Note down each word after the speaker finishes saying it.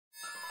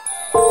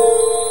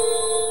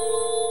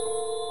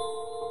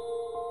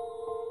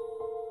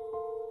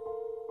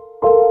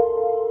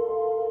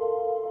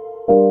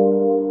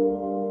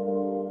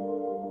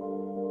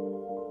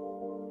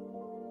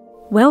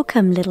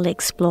Welcome, little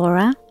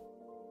explorer.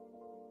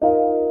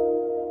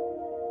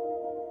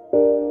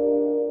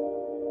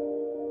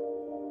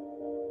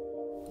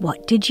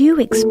 What did you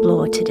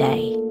explore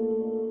today?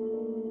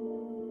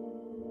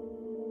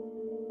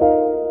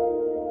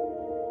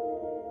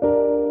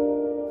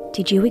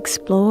 Did you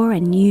explore a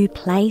new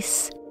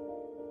place?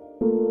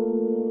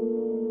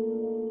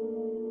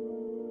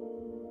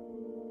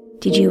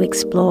 Did you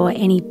explore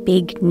any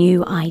big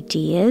new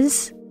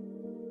ideas?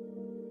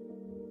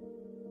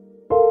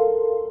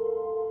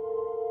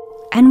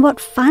 And what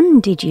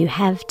fun did you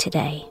have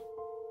today?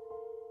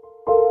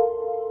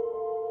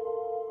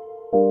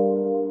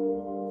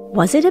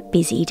 Was it a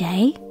busy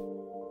day?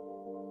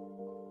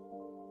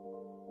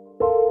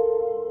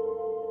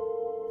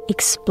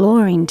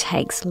 Exploring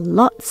takes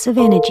lots of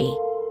energy.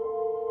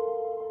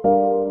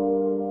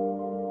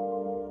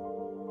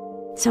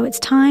 So it's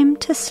time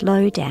to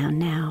slow down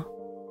now.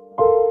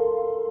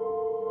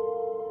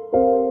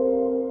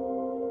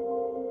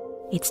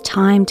 It's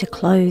time to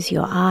close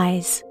your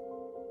eyes.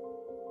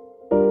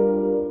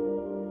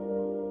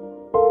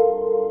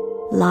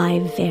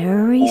 Lie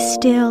very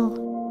still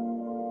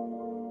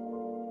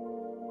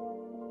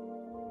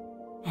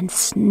and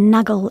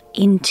snuggle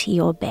into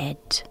your bed.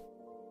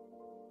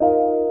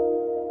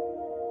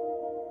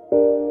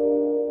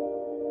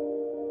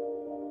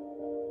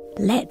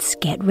 Let's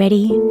get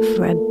ready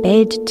for a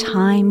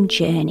bedtime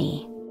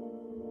journey.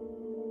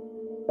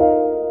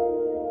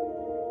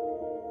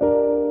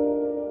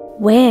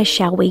 Where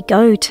shall we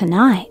go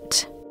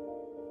tonight?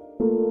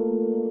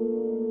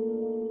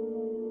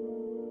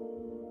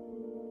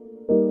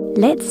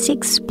 Let's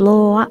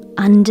explore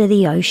under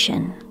the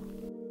ocean.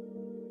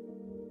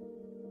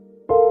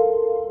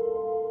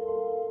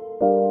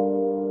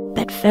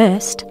 But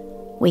first,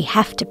 we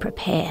have to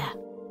prepare.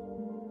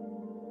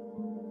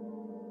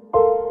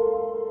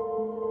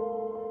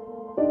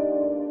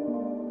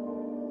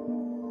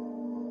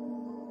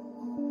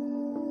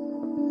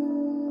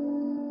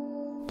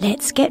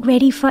 Let's get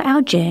ready for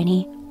our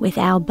journey with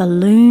our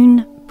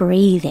balloon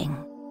breathing.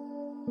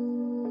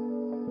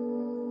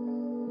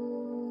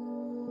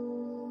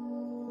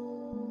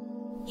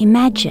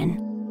 Imagine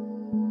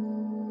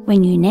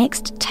when you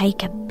next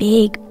take a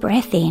big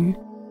breath in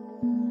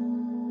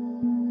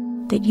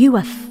that you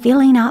are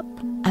filling up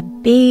a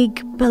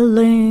big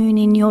balloon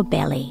in your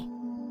belly.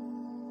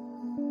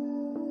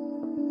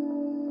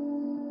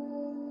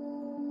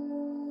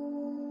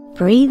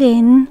 Breathe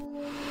in.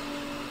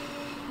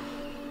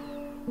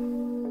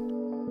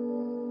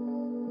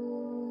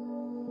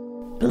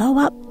 Blow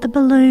up the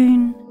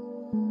balloon,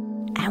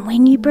 and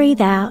when you breathe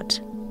out,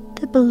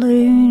 the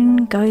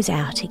balloon goes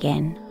out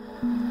again.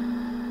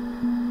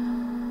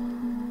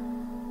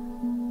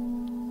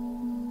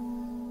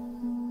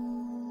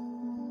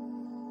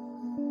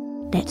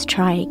 Let's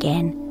try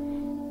again.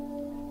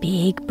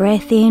 Big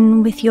breath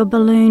in with your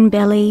balloon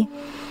belly,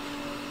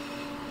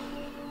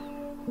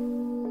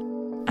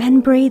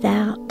 and breathe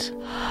out.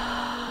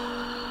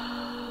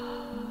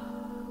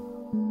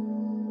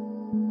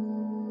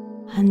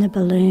 And the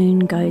balloon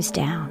goes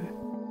down.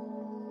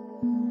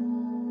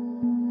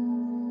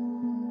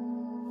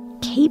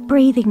 Keep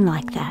breathing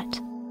like that.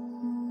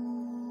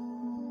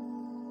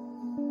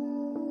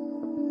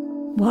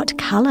 What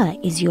colour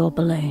is your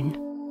balloon?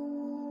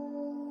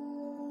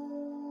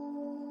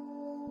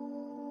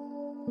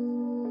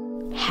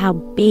 How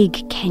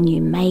big can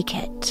you make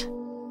it?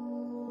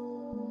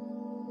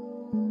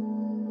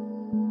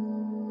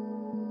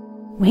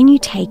 When you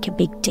take a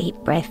big deep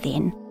breath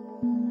in,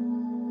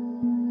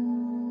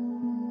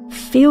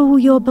 fill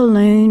your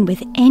balloon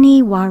with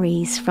any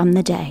worries from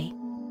the day.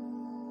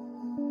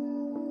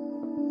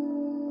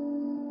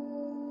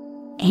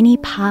 Any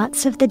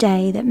parts of the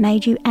day that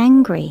made you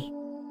angry,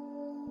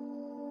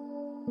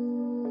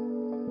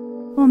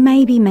 or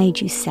maybe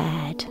made you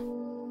sad.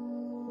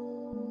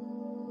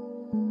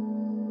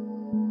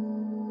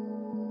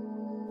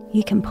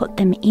 You can put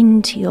them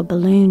into your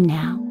balloon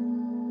now.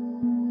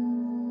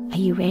 Are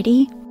you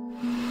ready?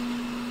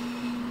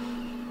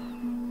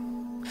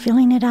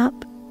 Filling it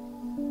up,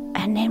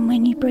 and then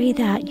when you breathe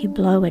out, you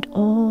blow it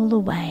all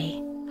away.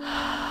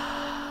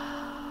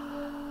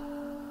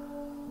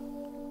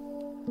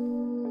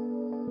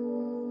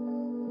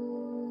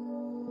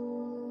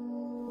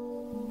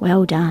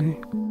 Well done.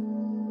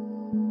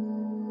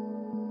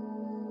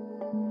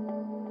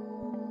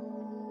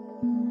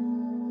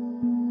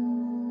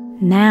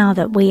 Now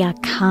that we are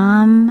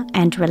calm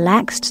and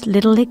relaxed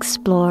little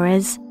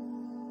explorers,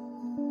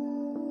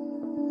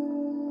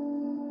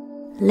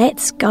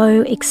 let's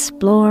go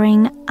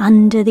exploring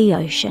under the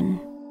ocean.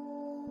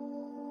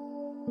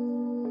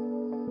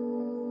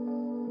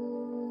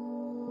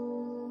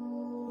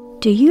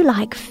 Do you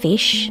like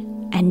fish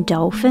and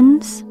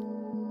dolphins?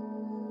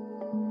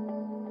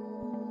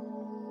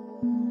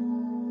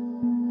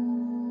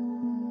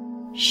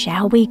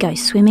 Shall we go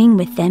swimming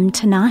with them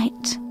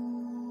tonight?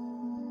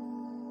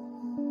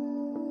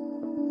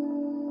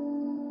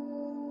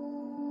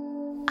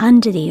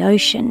 under the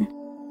ocean,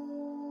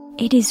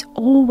 it is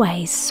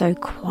always so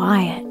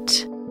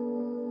quiet.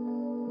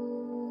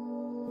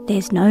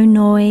 There's no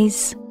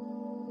noise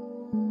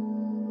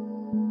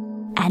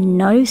and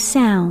no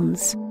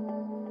sounds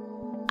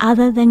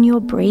other than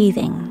your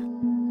breathing.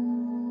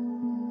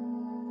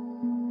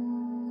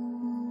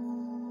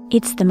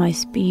 It's the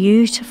most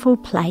beautiful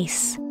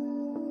place,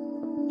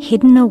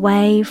 hidden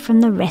away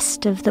from the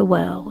rest of the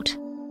world.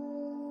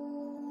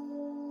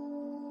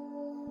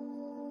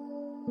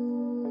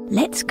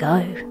 Let's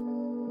go.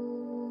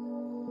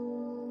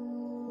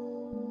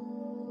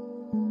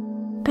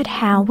 But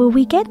how will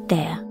we get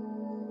there?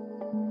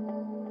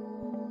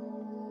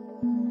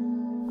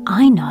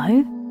 I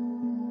know.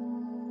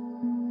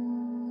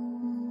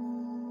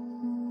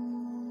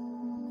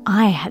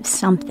 I have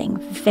something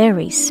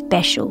very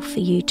special for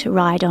you to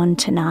ride on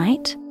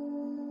tonight.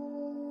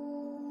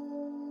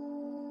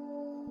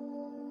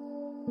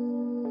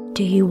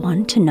 Do you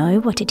want to know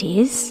what it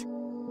is?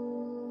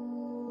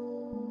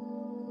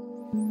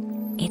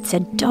 It's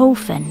a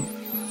dolphin.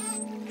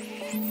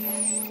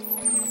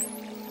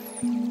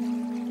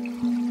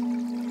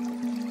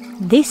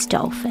 This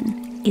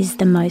dolphin is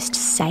the most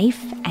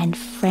safe and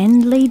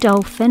friendly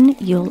dolphin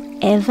you'll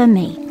ever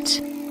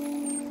meet.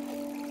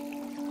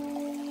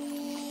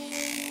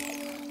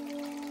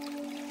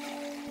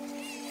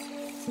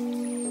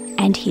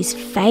 And his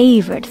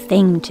favourite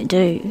thing to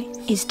do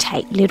is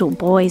take little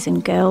boys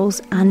and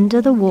girls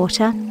under the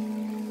water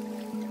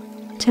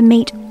to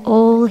meet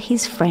all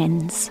his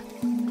friends.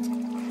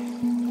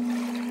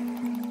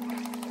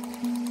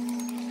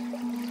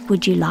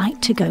 Would you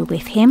like to go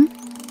with him?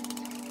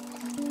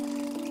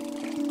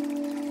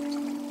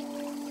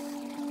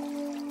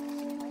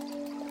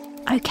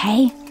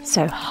 Okay,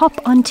 so hop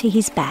onto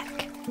his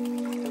back.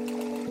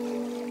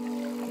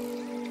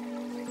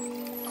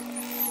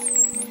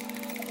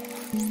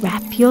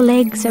 Wrap your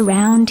legs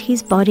around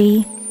his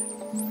body.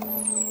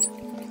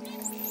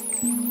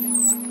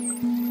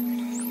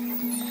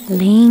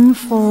 Lean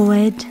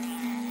forward.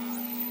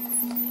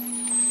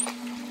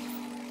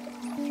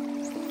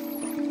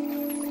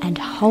 And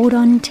hold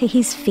on to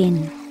his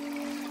fin.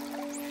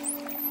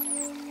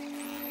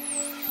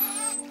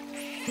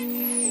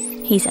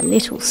 He's a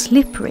little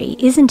slippery,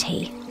 isn't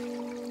he?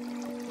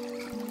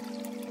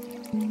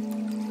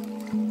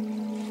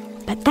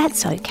 But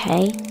that's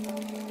okay.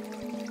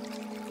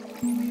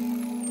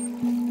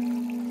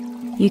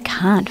 You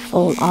can't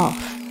fall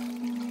off.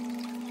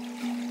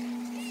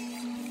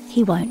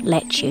 He won't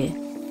let you.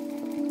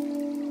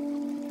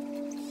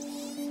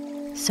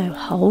 So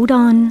hold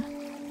on.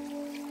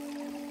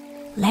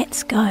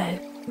 Let's go.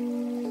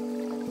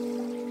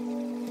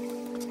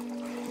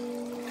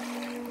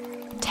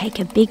 Take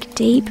a big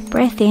deep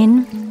breath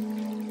in.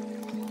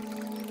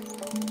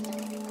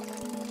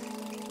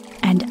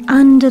 And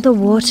under the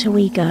water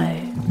we go.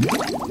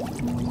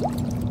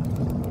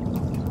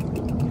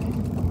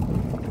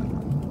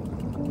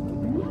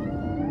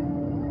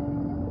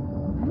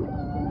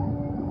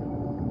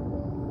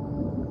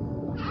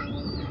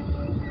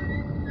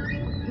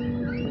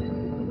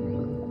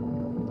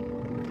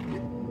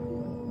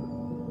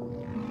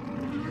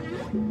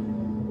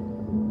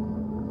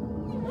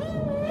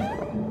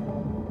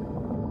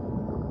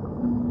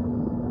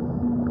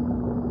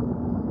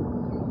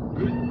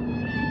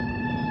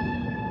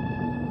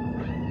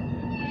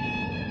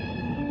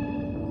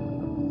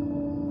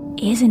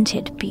 Isn't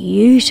it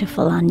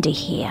beautiful under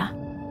here?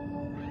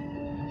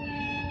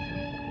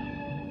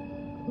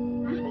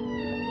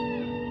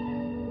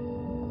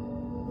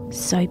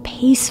 So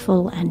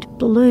peaceful and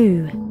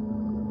blue.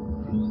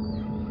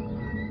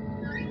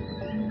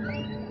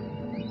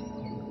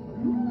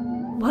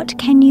 What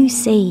can you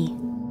see?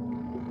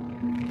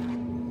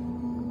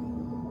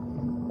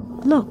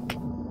 Look.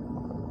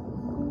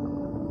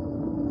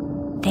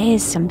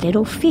 There's some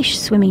little fish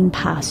swimming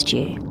past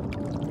you.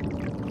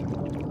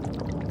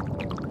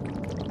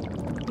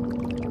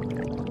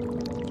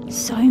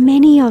 So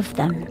many of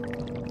them.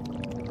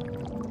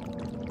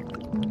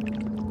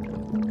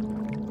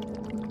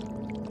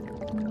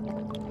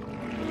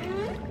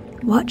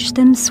 Watch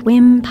them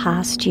swim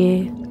past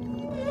you.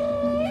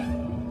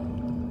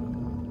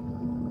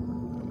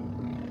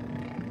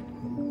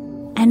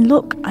 And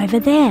look over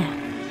there.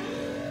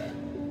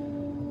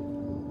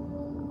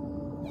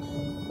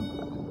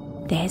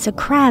 There's a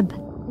crab.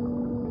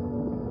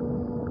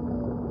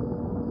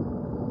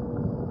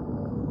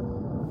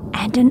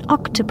 And an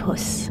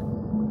octopus.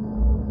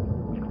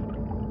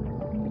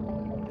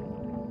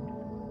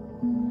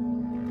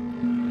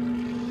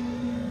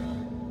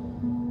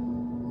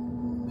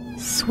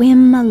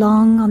 Swim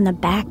along on the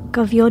back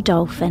of your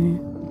dolphin.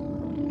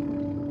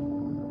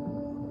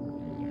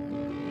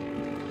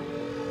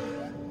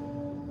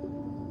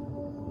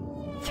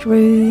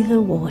 Through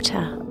the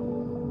water.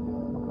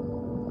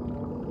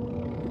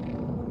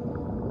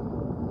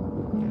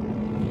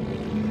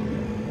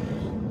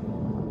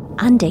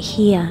 Under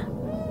here,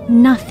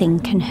 nothing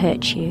can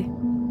hurt you.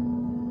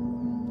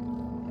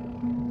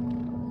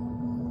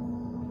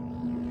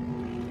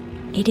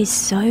 It is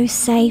so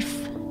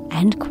safe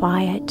and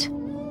quiet.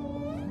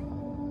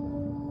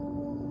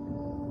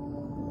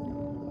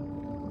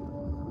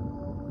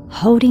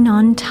 holding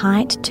on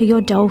tight to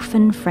your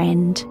dolphin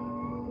friend.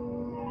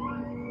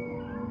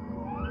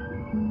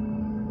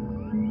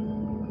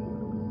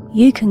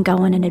 You can go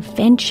on an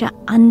adventure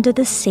under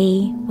the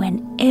sea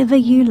whenever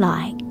you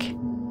like.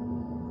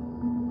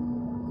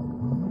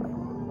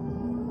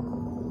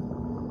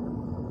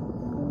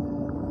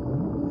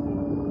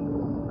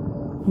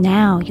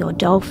 Now your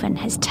dolphin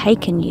has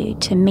taken you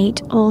to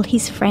meet all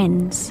his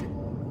friends.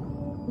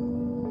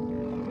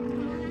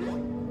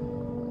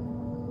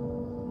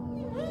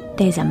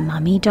 There's a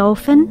mummy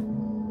dolphin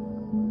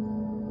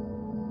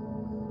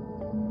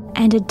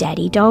and a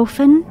daddy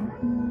dolphin,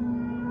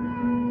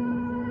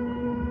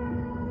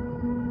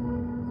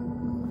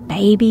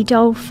 baby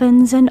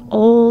dolphins and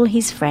all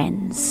his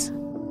friends.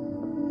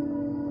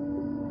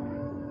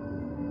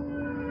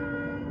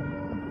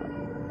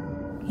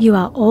 You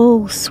are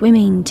all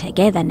swimming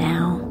together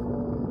now.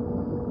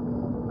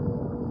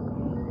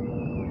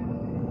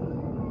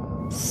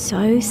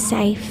 So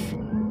safe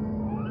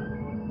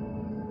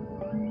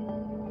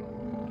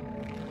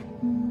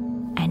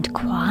and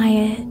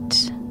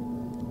quiet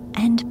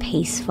and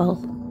peaceful.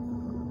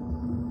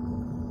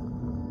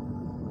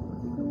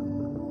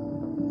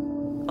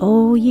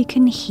 All you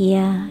can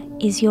hear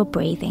is your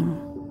breathing.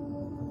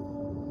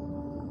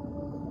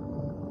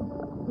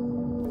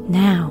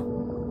 Now,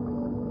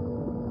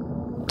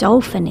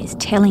 Dolphin is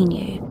telling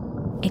you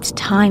it's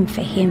time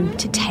for him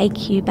to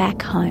take you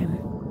back home.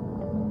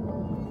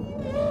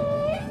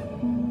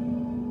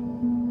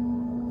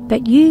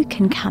 But you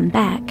can come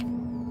back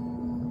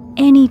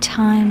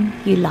anytime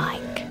you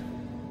like.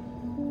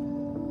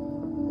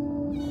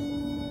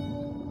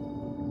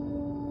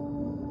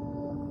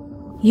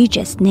 You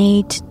just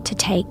need to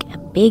take a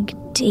big,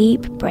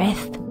 deep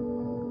breath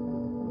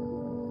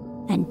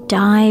and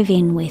dive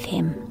in with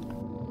him.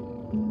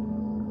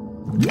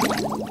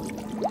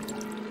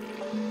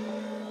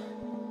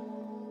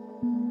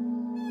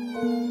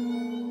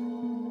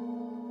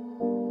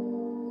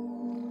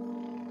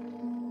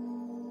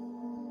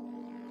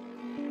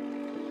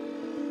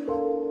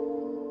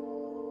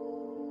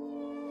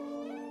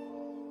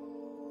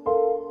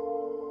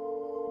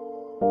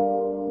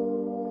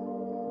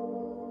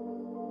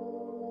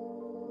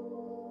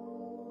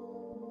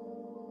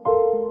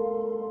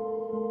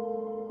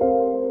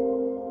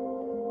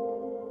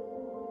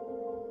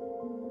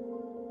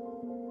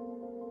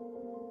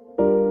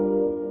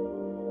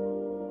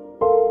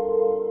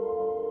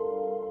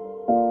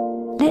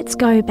 Let's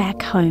go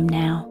back home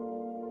now.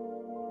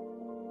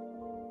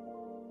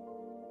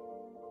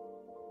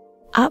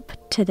 Up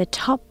to the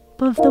top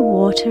of the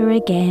water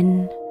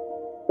again.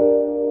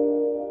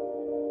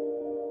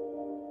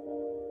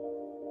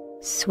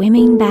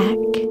 Swimming back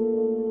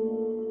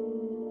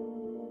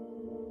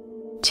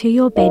to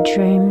your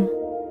bedroom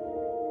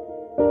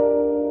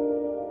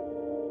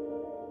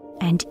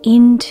and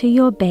into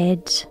your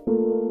bed.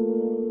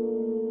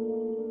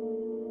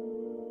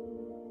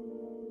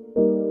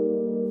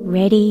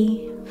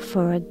 Ready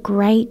for a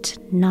great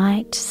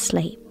night's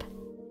sleep.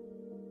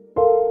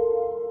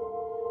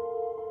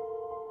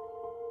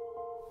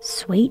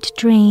 Sweet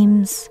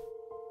dreams.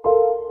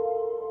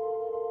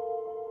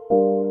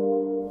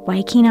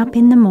 Waking up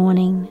in the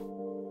morning,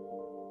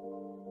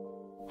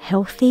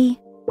 healthy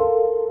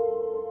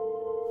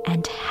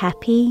and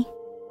happy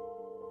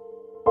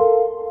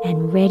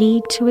and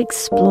ready to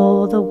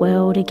explore the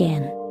world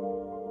again.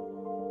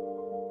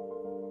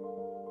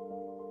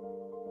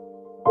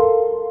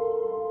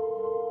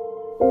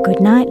 Good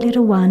night,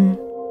 little one.